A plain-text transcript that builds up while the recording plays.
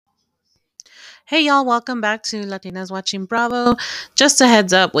Hey y'all, welcome back to Latinas Watching Bravo. Just a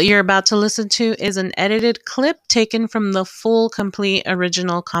heads up, what you're about to listen to is an edited clip taken from the full, complete,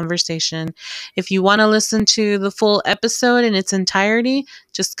 original conversation. If you want to listen to the full episode in its entirety,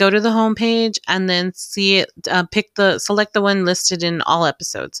 just go to the homepage and then see it, select the one listed in all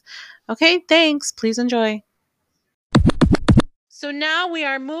episodes. Okay, thanks. Please enjoy. So now we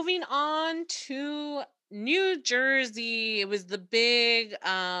are moving on to New Jersey. It was the big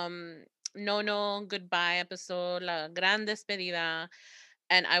no goodbye episode, La Gran Despedida.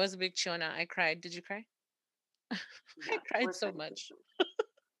 And I was a big Chiona. I cried. Did you cry? Yeah, I of cried course I so did. much.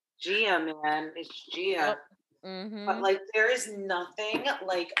 Gia, man, it's Gia. Yep. But Mm-hmm. like, there is nothing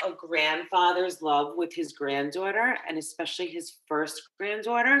like a grandfather's love with his granddaughter, and especially his first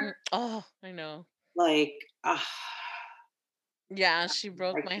granddaughter. Oh, I know. Like, Yeah, she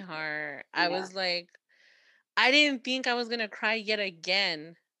broke I my can't. heart. I Yeah. was like, I didn't think I was gonna cry yet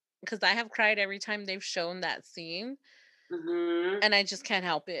again. Because I have cried every time they've shown that scene. Mm-hmm. And I just can't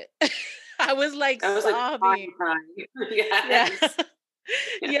help it. I was like I was like sobbing. crying. Yeah. Yes. Yeah.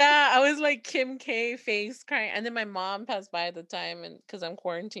 Yeah, I was like Kim K face crying. And then my mom passed by at the time and because I'm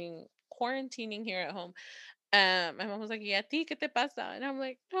quarantining here at home. My mom was like, "Yeah, ti, ¿qué te pasa?" And I'm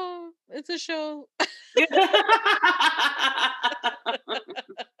like, "No, it's a show."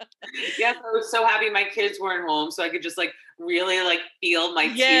 Yes, I was so happy my kids weren't home, so I could just like really like feel my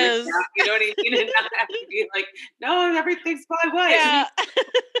tears Yes. now. You know what I mean? And not have to be like, no, everything's fine. What? Yeah.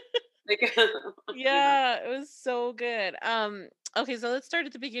 Like, yeah. Yeah, it was so good. Okay, so let's start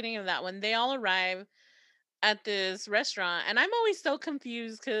at the beginning of that one. They all arrive at this restaurant, and I'm always so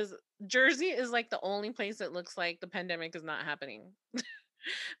confused because Jersey is like the only place that looks like the pandemic is not happening.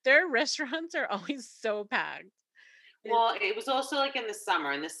 Their restaurants are always so packed. It, Well, it was also like in the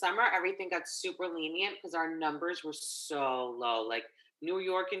summer. In the summer, everything got super lenient because our numbers were so low. Like New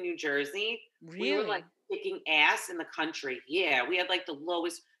York and New Jersey, we were like really? kicking ass in the country. Yeah, we had like the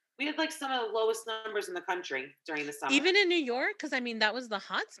lowest. We had like some of the lowest numbers in the country during the summer. Even in New York? Because I mean, that was the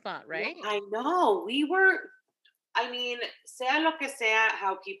hot spot, Yeah, right? I know. We were, I mean, sea lo que sea,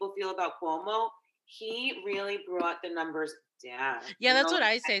 how people feel about Cuomo, he really brought the numbers down. Yeah, You that's know, what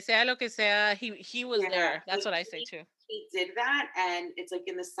I say. Sea lo que sea. He was yeah, there. That's like what I say too. he did that, and it's like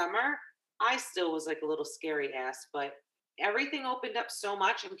in the summer, I still was like a little scary ass, but everything opened up so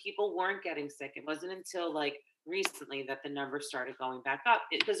much, and people weren't getting sick. It wasn't until like recently that the numbers started going back up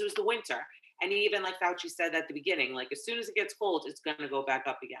because it was the winter. And even like Fauci said at the beginning, like as soon as it gets cold, it's going to go back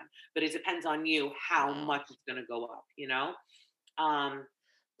up again. But it depends on you how Wow. much it's going to go up. You know. Um,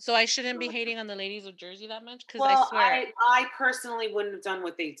 So I shouldn't be hating on the ladies of Jersey that much because I Well, swear. I personally wouldn't have done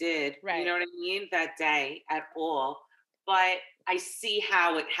what they did, you know Right. what I mean, that day at all. But I see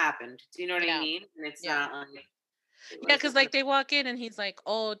how it happened. Do you know what I Yeah. mean? And it's Yeah. not like it Yeah, because wasn't like they walk in and he's like,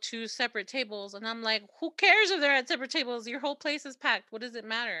 "Oh, two separate tables," and I'm like, "Who cares if they're at separate tables? Your whole place is packed. What does it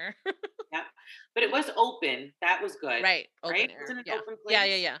matter?" yeah. But it was open. That was good, Right, right? open air. Wasn't it an Yeah, open yeah,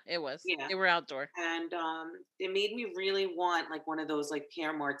 yeah, place? yeah. It was. Yeah. They were outdoor. And it made me really want like one of those like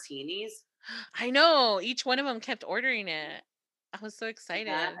pear martinis. I know. Each one of them kept ordering it. I was so That excited,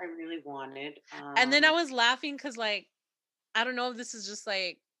 I really wanted. and then I was laughing because, like, I don't know if this is just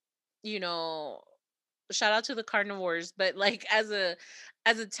like you know shout out to the carnivores, but like as a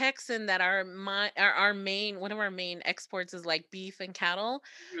Texan that our main one of our main exports is like beef and cattle.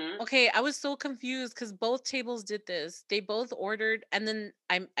 mhm. Okay, I was so confused because both tables did this. They both ordered, and then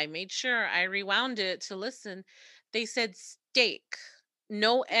I made sure I rewound it to listen. They said steak,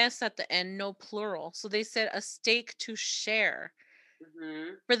 no s at the end, no plural. So they said a steak to share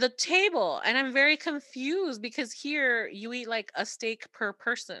Mhm. for the table, and I'm very confused because here you eat like a steak per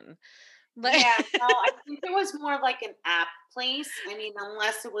person, like Yeah, no, I think it was more like an app place. I mean,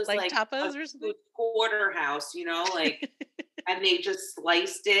 unless it was like like a tapas or something. good porterhouse, you know, like, and they just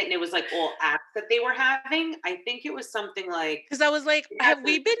sliced it and it was like all apps that they were having. I think it was something like Because I was like, it have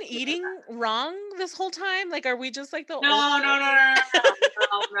we hasn't. been eating wrong this whole time? Like, are we just like the old No, no, no, people? no, no,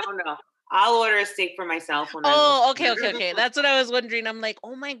 no, no, no, no. I'll order a steak for myself when I'm. Oh, okay, okay, okay. That's what I was wondering. I'm like,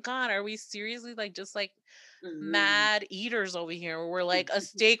 oh my God, are we seriously like just like Mhm. mad eaters over here? Where we're like a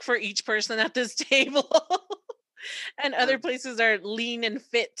steak for each person at this table. And other Um, places are lean and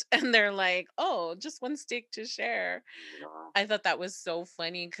fit and they're like, oh, just one steak to share. yeah. I thought that was so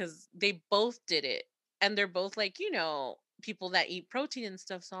funny because they both did it. And they're both like, people that eat protein and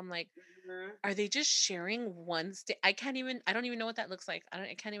stuff. So I'm like, Mhm. are they just sharing one steak? I don't even know what that looks like.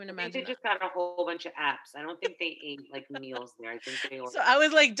 I can't even I think they imagine that. just got a whole bunch of apps. I don't think they ate like meals there. I think they So ordered. I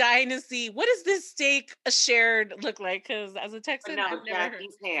was like dying to see what does this steak shared look like? Because as a But Texan, no, I've never heard.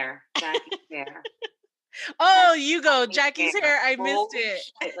 Jackie's hair. Jackie's hair. Oh, Jackie's you go, fucking Jackie's hair. hair. I missed Holy it.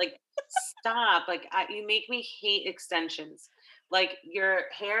 shit. Like stop. Like, you make me hate extensions. Like, your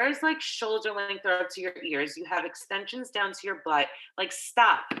hair is like shoulder length or up to your ears. You have extensions down to your butt. Like,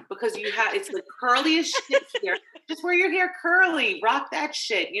 stop, because you have it's the curliest shit here. Just wear your hair curly. Rock that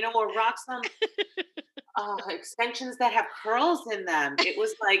shit, or rock some extensions that have curls in them. It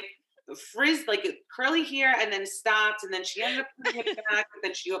was like frizz, like curly hair, and then stopped, and then she ended up putting it back, and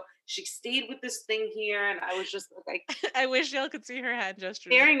then she stayed with this thing here, and I was just like I wish y'all could see her hand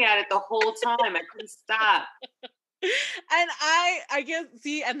gestures. staring at it the whole time. I couldn't stop. And I guess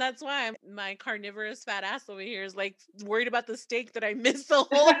see, and that's why my carnivorous fat ass over here is like worried about the steak that I missed the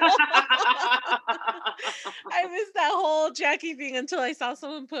whole. I missed that whole Jackie thing until I saw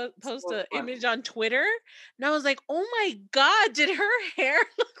someone post So an funny. image on Twitter, and I was like, "Oh my god, did her hair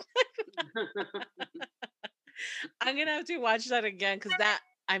look I'm gonna have to watch that again because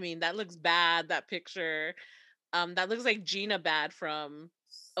I mean, that looks bad. That picture, that looks like Gina Bad from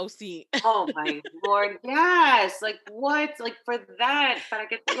OC. Oh my lord, yes. Like what? Like for that, para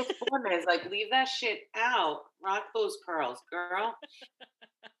que te los pones? Like leave that shit out. Rock those curls, girl.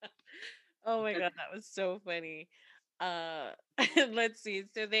 Oh my god, that was so funny. Uh, let's see.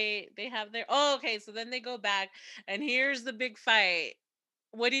 So they have their. Oh, okay. So then they go back, and here's the big fight.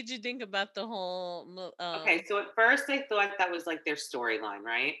 What did you think about the whole? Okay, so at first I thought that was like their storyline,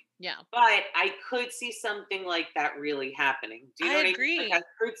 right? Yeah, But I could see something like that really happening. Do you I know what I mean? Like I agree.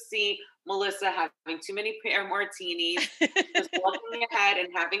 could see Melissa having too many pear martinis, just walking ahead and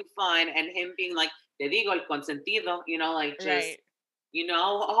having fun, and him being like, "Te digo el consentido," like just, Right.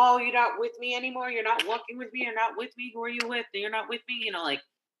 "Oh, you're not with me anymore. You're not walking with me. You're not with me. Who are you with? You're not with me." Like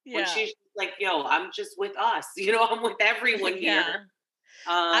when Yeah. she's like, "Yo, I'm just with us." I'm with everyone here. Yeah.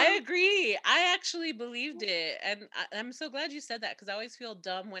 I Um, agree. I actually believed it. And I'm so glad you said that because I always feel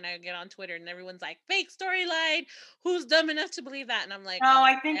dumb when I get on Twitter and everyone's like, fake storyline. Who's dumb enough to believe that? And I'm like, No,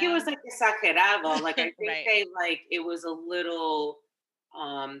 I think it was yeah. like exagerado. Like I think Right. they like it was a little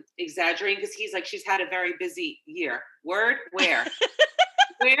exaggerating because he's like she's had a very busy year. Word, where?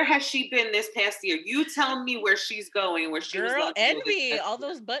 Where has she been this past year? You tell me where she's going, where she was Girl, last go this Envy. past All year.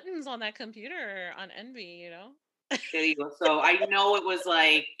 those buttons on that computer on Envy. There you go. So I know it was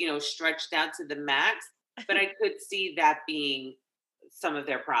like, stretched out to the max, but I could see that being some of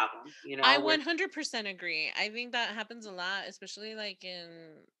their problem, I where 100% agree. I think that happens a lot, especially like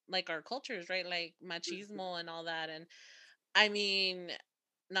in like our cultures, right? Like machismo and all that. And I mean,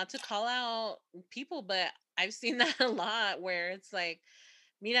 not to call out people, but I've seen that a lot where it's like,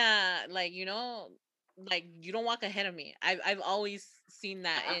 mira, like, like you don't walk ahead of me. I've always seen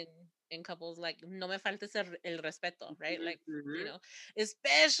that uh-huh. in couples, like no me faltes el respeto, right? Mhm, Like, mhm.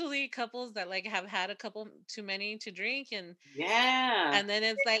 especially couples that like have had a couple too many to drink Yeah. and then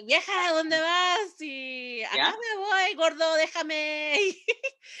it's like, vieja, ¿dónde vas? Y acá Yeah. me voy, gordo, déjame.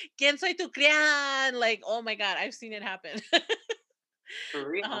 ¿Quién soy tu crián? Like, oh my God, I've seen it happen. For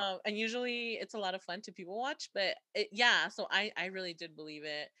real. And usually it's a lot of fun to people watch, but yeah, so I really did believe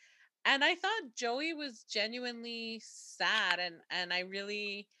it. And I thought Joey was genuinely sad and I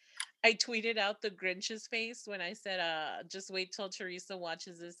tweeted out the Grinch's face when I said, just wait till Teresa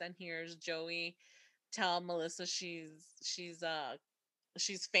watches this and hears Joey tell Melissa she's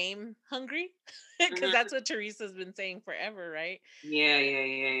fame hungry because Mhm. that's what Teresa's been saying forever, right? Yeah, yeah,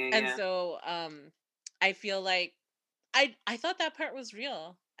 yeah, yeah, And yeah. so I feel like I thought that part was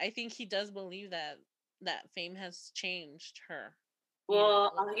real. I think he does believe that fame has changed her,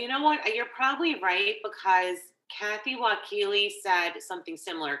 Well, a little you bit. know what? You're probably right because Kathy Wakili said something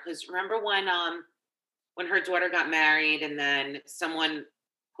similar. Because remember when her daughter got married, and then someone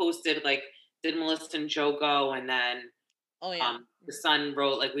posted like, "Did Melissa and Joe go?" And then Oh yeah. the son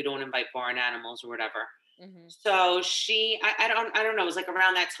wrote like, "We don't invite barn animals" or whatever. Hmm. So I don't know. It was like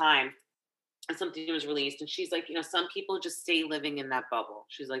around that time, and something was released, and she's like, some people just stay living in that bubble.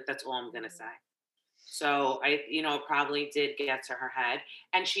 She's like, "That's all I'm gonna say." Hmm. So it probably did get to her head.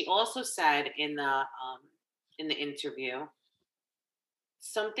 And she also said in the interview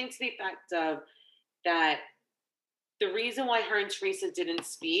something to the effect of that the reason why her and Teresa didn't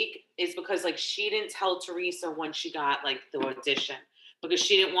speak is because like she didn't tell Teresa when she got like the audition because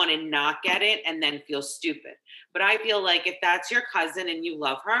she didn't want to not get it and then feel stupid. But I feel like if that's your cousin and you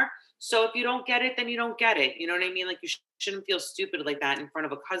love her, so if you don't get it, then you don't get it. You know what I mean? Like you shouldn't feel stupid like that in front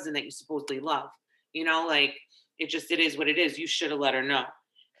of a cousin that you supposedly love. Like it is what it is. You should have let her know.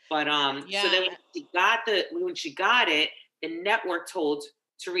 But so Yeah. then when she got it, the network told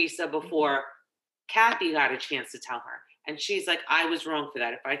Teresa Mhm. before Kathy got a chance to tell her. And she's like, I was wrong for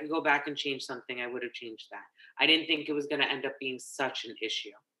that. If I could go back and change something, I would have changed that. I didn't think it was going to end up being such an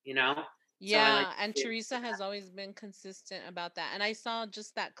issue, you know? So I like Yeah, and Teresa has always been consistent about that. And I saw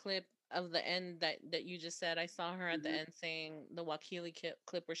just that clip of the end that you just said. I saw her at the Mhm. end saying the Wakili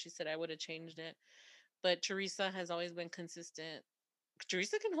clip where she said I would have changed it, but Teresa has always been consistent.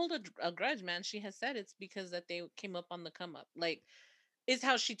 Teresa can hold a grudge, man. She has said it's because that they came up on the come up. Like, is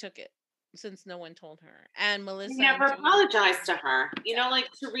how she took it since no one told her. And He Melissa never and Judy. apologized to her. Yeah. Like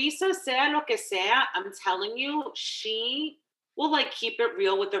Teresa, sea lo que sea, I'm telling you, she will like keep it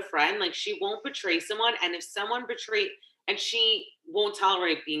real with a friend. Like she won't betray someone. And if someone betrayed, and she won't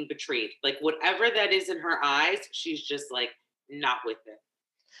tolerate being betrayed, like whatever that is in her eyes, she's just like not with it,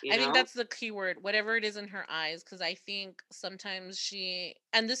 you I think know? that's the key word, whatever it is in her eyes, because I think sometimes she,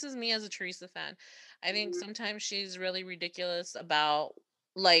 and this is me as a Teresa fan, I think Mhm. sometimes she's really ridiculous about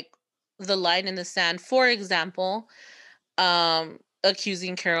like the line in the sand. For example,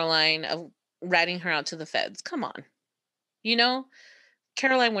 accusing Caroline of ratting her out to the feds. Come on, you know,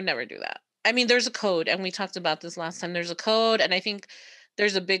 Caroline would never do that. I mean, there's a code, and we talked about this last time. There's a code, and I think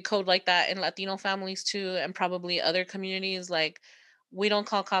there's a big code like that in Latino families too, and probably other communities. Like, we don't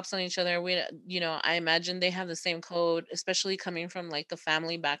call cops on each other. I imagine they have the same code, especially coming from like the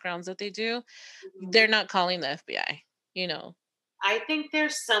family backgrounds that they do. They're Mhm. not calling the FBI, you know, I think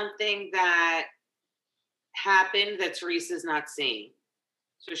there's something that happened that Teresa's not seeing.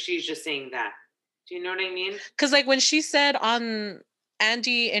 So she's just saying that. Do you know what I mean? because like when she said on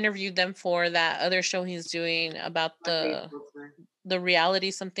Andy interviewed them for that other show he's doing about On Facebook. the reality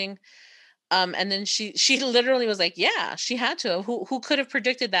something. And then she literally was like, "Yeah, she had to. Who could have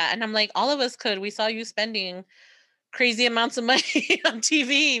predicted that?" And I'm like, "All of us could. We saw you spending crazy amounts of money on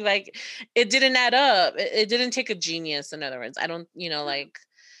TV. Like, it didn't add up. It didn't take a genius. In other words, I don't, like,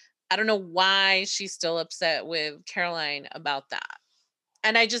 I don't know why she's still upset with Caroline about that.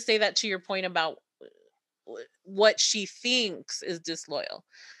 And I just say that to your point about what she thinks is disloyal,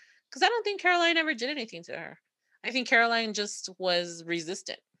 because I don't think Caroline ever did anything to her. I think Caroline just was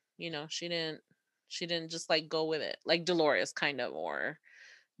resistant. She didn't just like go with it, like Dolores kind of, or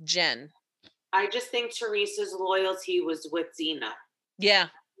Jen. I just think Teresa's loyalty was with Zena. Yeah.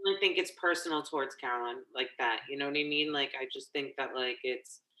 I really think it's personal towards Carolyn like that. You know what I mean? Like I just think that like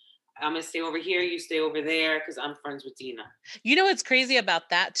it's I'm gonna stay over here, you stay over there because I'm friends with Zena. You know what's crazy about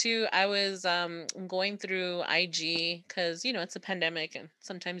that too? I was going through IG because it's a pandemic and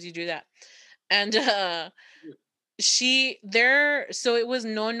sometimes you do that. And so it was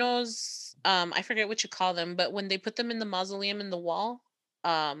Nono's, I forget what you call them, but when they put them in the mausoleum in the wall,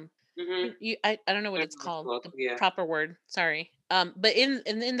 um Mm-hmm. I don't know what it's called, the Yeah. proper word, sorry. But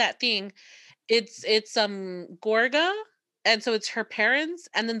in that thing, it's Gorga, and so it's her parents,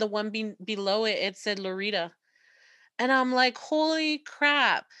 and then the one below it, it said Lorita. And I'm like, holy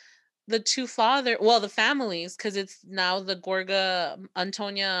crap. The two the families, because it's now the Gorga,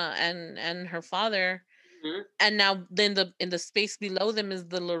 Antonia, and her father, Mm-hmm. and now then in the space below them is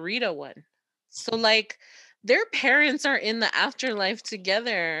the Lorita one. So like their parents are in the afterlife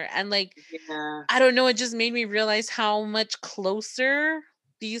together, and like Yeah. I don't know, it just made me realize how much closer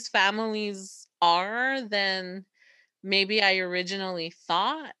these families are than maybe I originally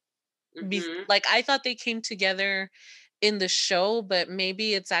thought. Mm-hmm. Like I thought they came together in the show, but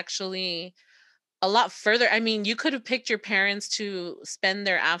maybe it's actually a lot further. I mean, you could have picked your parents to spend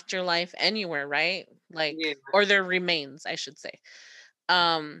their afterlife anywhere, right? Like, Yeah. or their remains, I should say.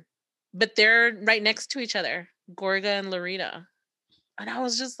 Um, but they're right next to each other, Gorga and Lorita. And I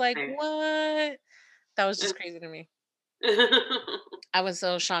was just like, Right. what? That was just crazy to me. I was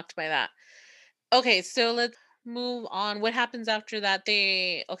so shocked by that. Okay, so let's move on. What happens after that?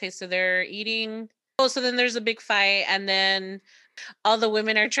 So they're eating. Oh, so then there's a big fight, and then all the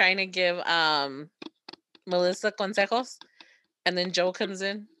women are trying to give Melissa consejos, and then Joe comes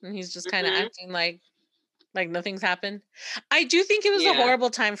in and he's just kind of Mm-hmm. acting like nothing's happened. I do think it was a Yeah. horrible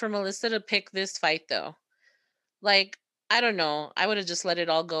time for Melissa to pick this fight though. Like, I don't know. I would have just let it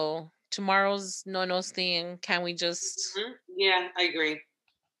all go. Tomorrow's Nono's thing. Can we just Mm-hmm. Yeah, I agree.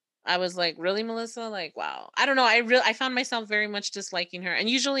 I was like, really, Melissa? Like, wow. I don't know. I found myself very much disliking her. And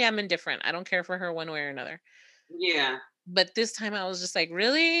usually I'm indifferent. I don't care for her one way or another. Yeah. But this time I was just like,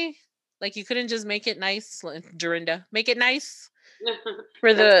 really? Like you couldn't just make it nice, Dorinda. Make it nice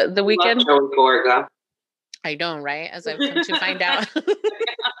for That's the I love weekend. Joey Gorga. I don't, right? As I've come to find out.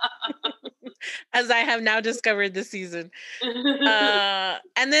 As I have now discovered this season.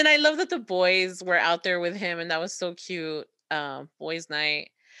 And then I love that the boys were out there with him, and that was so cute. Boys'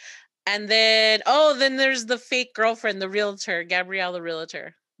 night. And then there's the fake girlfriend, the realtor, Gabrielle, the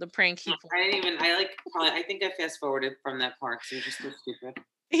realtor, the prank he pulled. I didn't even. I like. Probably, I think I fast forwarded from that part because it was just so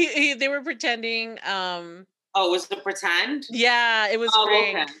stupid. They were pretending. Oh, was the pretend? Yeah, it was Oh,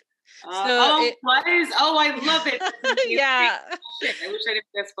 prank. okay. So oh, it was? Oh, I love it. That's amazing. yeah. Shit, I wish I didn't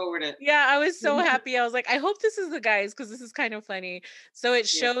fast forward it. Yeah, I was so happy. I was like, I hope this is the guys because this is kind of funny. So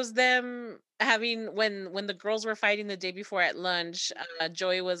it Yeah. shows them having when the girls were fighting the day before at lunch.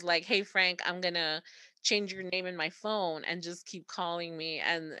 Joey was like, "Hey Frank, I'm gonna change your name in my phone and just keep calling me."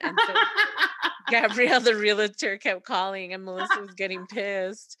 And so Gabrielle, the realtor, kept calling, and Melissa was getting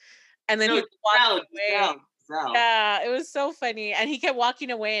pissed. And then he No, was walking Giselle, away. Giselle, Giselle. Yeah, it was so funny. And he kept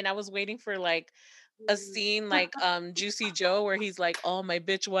walking away, and I was waiting for like a Mm. scene like Juicy Joe where he's like, "Oh, my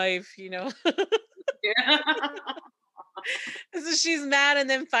bitch wife," you know. Yeah. So she's mad, and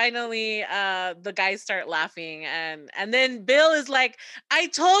then finally the guys start laughing, and then Bill is like, "I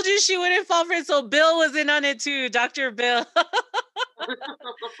told you she wouldn't fall for it." So Bill was in on it too, Dr. Bill.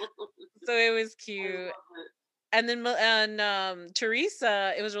 So it was I cute. love it. And then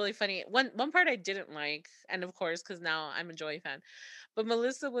Teresa, it was really funny. One part I didn't like, and of course, because now I'm a Joey fan, but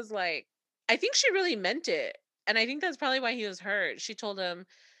Melissa was like, I think she really meant it, and I think that's probably why he was hurt. She told him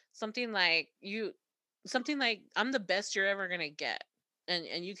something like, something like, "I'm the best you're ever gonna get,"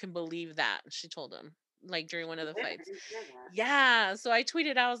 and you can believe that. She told him like during one of the Yeah, I fights. didn't hear that. Yeah, so I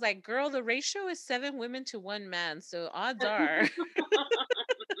tweeted, I was like, "Girl, the ratio is 7 women to 1 man, so odds are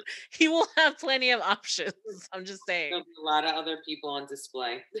he will have plenty of options." I'm just There'll saying. be a lot of other people on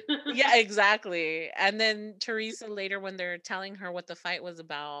display. Yeah, exactly. And then Teresa later, when they're telling her what the fight was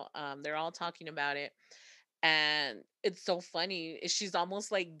about, they're all talking about it. And it's so funny. She's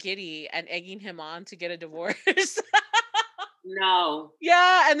almost like giddy and egging him on to get a divorce. No.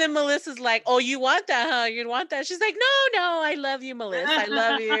 Yeah. And then Melissa's like, "Oh, you want that, huh? You want that?" She's like, "No, no, I love you, Melissa. I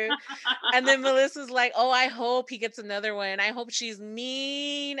love you." And then Melissa's like, "Oh, I hope he gets another one. I hope she's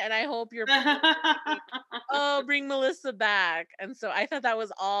mean. And I hope you're playing. Oh, bring Melissa back." And so I thought that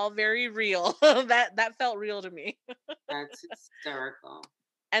was all very real. That felt real to me. That's hysterical.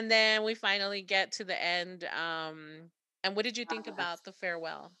 And then we finally get to the end. And what did you think Oh, about the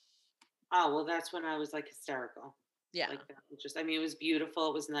farewell? well, that's when I was like hysterical. Yeah. Like that was just, I mean, it was beautiful.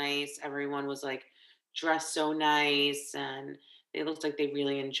 It was nice. Everyone was like dressed so nice, and they looked like they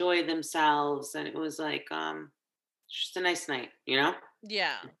really enjoyed themselves. And it was like, just a nice night, Yeah.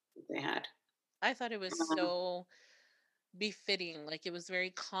 that they had. I thought it was Um, so befitting. Like it was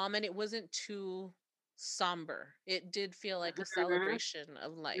very calm and it wasn't too somber. It did feel like a mhm, celebration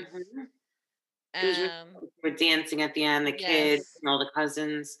of life. mhm. It was really And cool. They were dancing at the end, the kids yes, and all the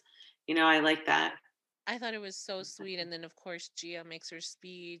cousins. I like that. I thought it was so sweet. And then of course Gia makes her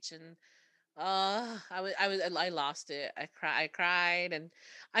speech, and I lost it. I cried, and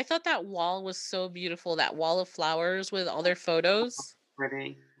I thought that wall was so beautiful. That wall of flowers with all their photos.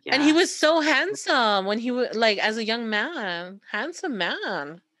 Pretty. And he was Yes. so handsome when he was like as a young man, handsome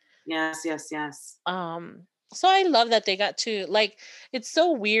man. Yes, yes, yes. So I love that they got to like, it's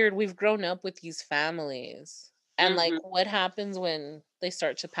so weird. We've grown up with these families, and like Mhm. what happens when they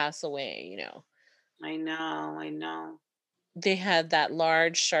start to pass away, I know, I know. They had that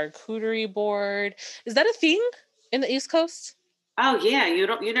large charcuterie board. Is that a thing in the East Coast? Oh, yeah,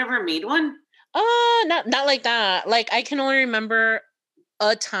 you never made one? Not like that. Like I can only remember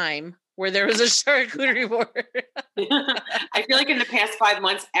a time where there was a charcuterie board. I feel like in the past 5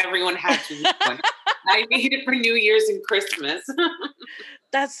 months, everyone had to make one. I made it for New Year's and Christmas.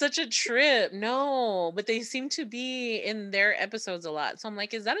 That's such a trip. No, but they seem to be in their episodes a lot. So I'm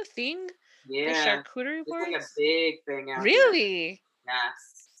like, is that a thing? The Yeah. charcuterie It's like a boards? big thing out here. Really?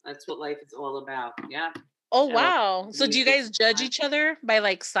 Yes. That's what life is all about. Yeah. Oh, I love wow. So do you music. guys judge each other by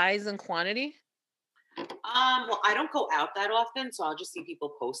like size and quantity? Well, I don't go out that often, so I'll just see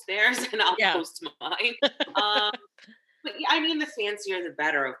people post theirs and I'll Yeah. post mine. Um, but yeah, I mean, the fancier the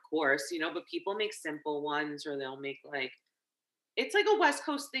better, of course, but people make simple ones, or they'll make like, it's like a West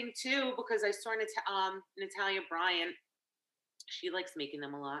Coast thing too, because I saw Natalia Bryant. She likes making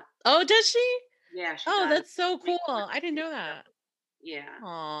them a lot. Oh, does she? Yeah, she Oh, does. that's so Make cool. them I didn't really know cute. that. Yeah,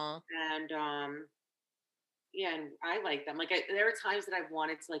 Aw. and yeah, and I like them. Like, there are times that I've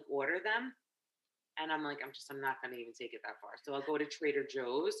wanted to like order them, and I'm like, I'm not gonna even take it that far. So I'll go to Trader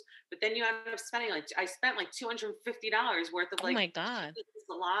Joe's, but then you end up spending like, I spent like $250 worth of Oh like my God. chicken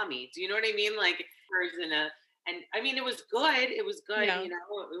salami. Do you know what I mean? Like, and I mean, it was good. It was good. Yeah.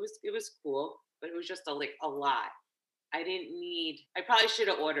 It was cool, but it was just a lot. I didn't need. I probably should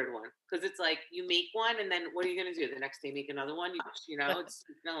have ordered one, because it's like you make one, and then what are you gonna do the next day? Make another one? It's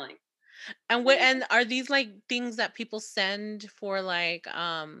filling. And Then what you, and are these like things that people send for like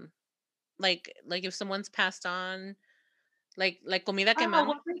if someone's passed on, like comida oh, quemada?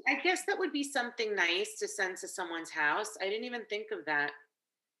 well, I guess that would be something nice to send to someone's house. I didn't even think of that.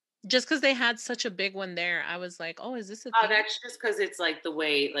 Just because they had such a big one there, I was like, "Oh, is this a Oh, thing?" that's just because it's, like, the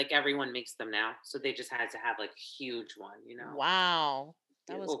way, like, everyone makes them now, so they just had to have, like, a huge one, Wow.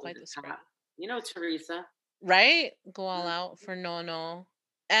 That was over quite the the spread. top. Teresa. Right? Go all Mhm. out for Nono.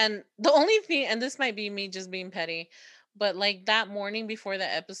 And the only thing, and this might be me just being petty, but like that morning before the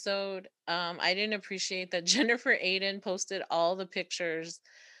episode, I didn't appreciate that Jennifer Aiden posted all the pictures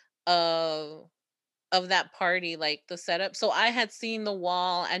of that party, like the setup. So I had seen the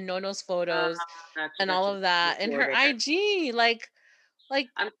wall and Nono's Uh, photos gotcha, and all gotcha. of that in her Recorded. IG. Like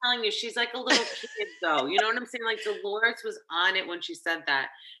I'm telling you, she's like a little kid, though. You know what I'm saying? Like, Dolores was on it when she said that.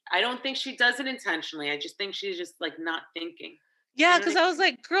 I don't think she does it intentionally. I just think she's just, like, not thinking. You yeah, know what because I I was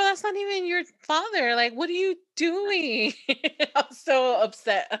like, girl, that's not even your father. Like, what are you doing? I'm so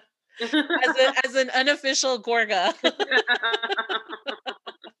upset. As mean? as an unofficial Gorga,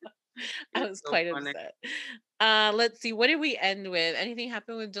 I It's was so quite funny. upset. Let's see, what did we end with? Anything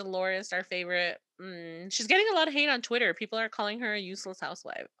happen with Dolores, our favorite? She's getting a lot of hate on Twitter. People are calling her a useless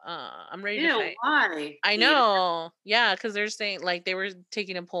housewife. I'm ready to Ew, fight. why? I Hate it. know. Yeah, because they're saying like they were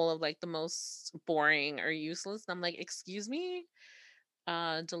taking a poll of like the most boring or useless. And I'm like, excuse me?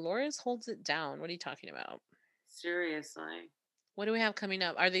 Dolores holds it down. What are you talking about? Seriously. What do we have coming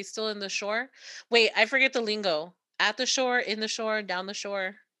up? Are they still in the shore? Wait, I forget the lingo. At the shore, in the shore, down the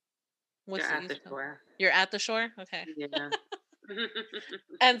shore. They're What's the at East the Coast? shore. You're at the shore? Okay. Yeah.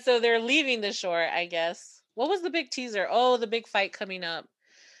 And so they're leaving the shore, I guess. What was the big teaser? Oh, the big fight coming up.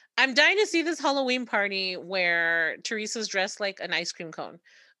 I'm dying to see this Halloween party where Teresa's dressed like an ice cream cone.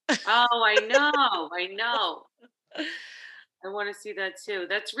 Oh, I know, I know. I wanna see that too.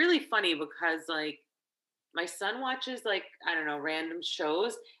 That's really funny because, like, my son watches, like, I don't know, random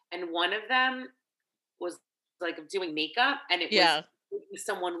shows, and one of them was, like, doing makeup, and it was Yeah. making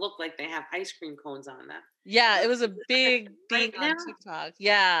someone look like they have ice cream cones on them. Yeah, And I'm it like, was a "Is this gonna big happen thing right on now?" TikTok.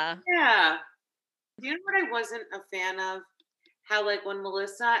 Yeah. Yeah. You know what I wasn't a fan of? How, like, when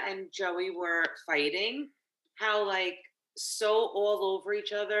Melissa and Joey were fighting, how, like, so all over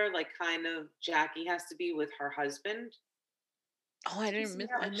each other, like, kind of Jackie has to be with her husband. Oh, I Did you didn't see miss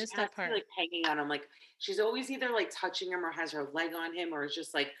that? I Like, she missed has that to be, part. like, hanging on him, like, she's always either, like, touching him or has her leg on him or is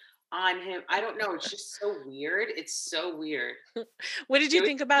just, like, on him. I don't know, it's just so weird. It's so weird. What did you They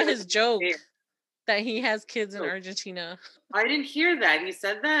always think feel about like his it's joke fair. that he has kids in Oh, Argentina? I didn't hear that. He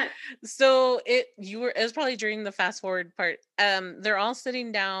said that? So it was probably during the fast forward part. They're all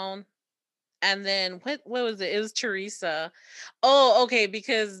sitting down. And then what was it? It was Teresa. Oh, okay,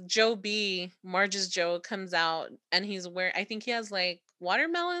 because Joe B, Marge's Joe, comes out and he's wearing, I think he has like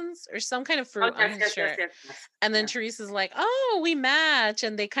watermelons or some kind of Oh, fruit on yes, his yes, yes, shirt. yes, yes. And then Yes. Teresa's like, "Oh, we match."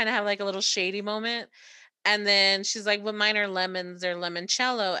 And they kind of have like a little shady moment. And then she's like, "But mine are lemons, they're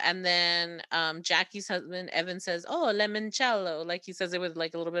limoncello." And then Jackie's husband, Evan, says, "Oh, limoncello." Like he says it with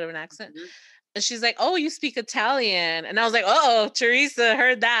like a little bit of an accent. Mhm. And she's like, "Oh, you speak Italian." And I was like, "Oh, Teresa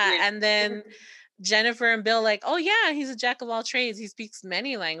heard that." Yeah. And then Jennifer and Bill like, "Oh yeah, he's a jack of all trades. He speaks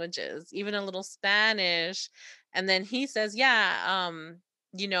many languages, even a little Spanish." And then he says, "Yeah,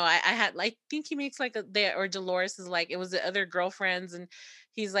 I had like think he makes like a there or Dolores is like it was the other girlfriends and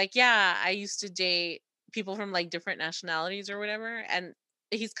he's like, "Yeah, I used to date people from like different nationalities or whatever." And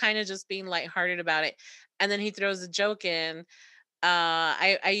he's kind of just being lighthearted about it. And then he throws a joke in.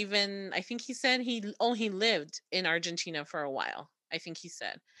 I think he said he lived in Argentina for a while. I think he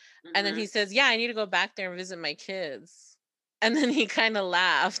said. And then he Mhm. says, "Yeah, I need to go back there and visit my kids." And then he kinda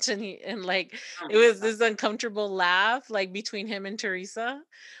laughed and like Oh it my was god. this uncomfortable laugh, like, between him and Teresa,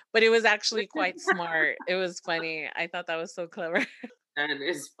 but it was actually quite smart. It was funny. I thought that was so clever. That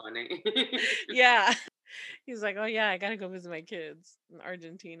is funny. Yeah. He's like, "Oh, yeah, I gotta go visit my kids in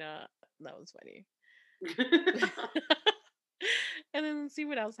Argentina." That was funny. And then see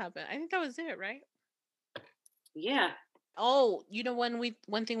what else happened. I think that was it, right? Yeah. Oh,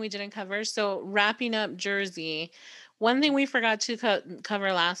 one thing we didn't cover. So wrapping up Jersey, one thing we forgot to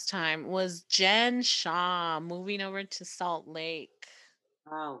cover last time was Jen Shaw moving over to Salt Lake.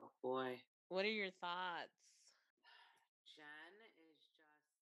 Oh boy. What are your thoughts?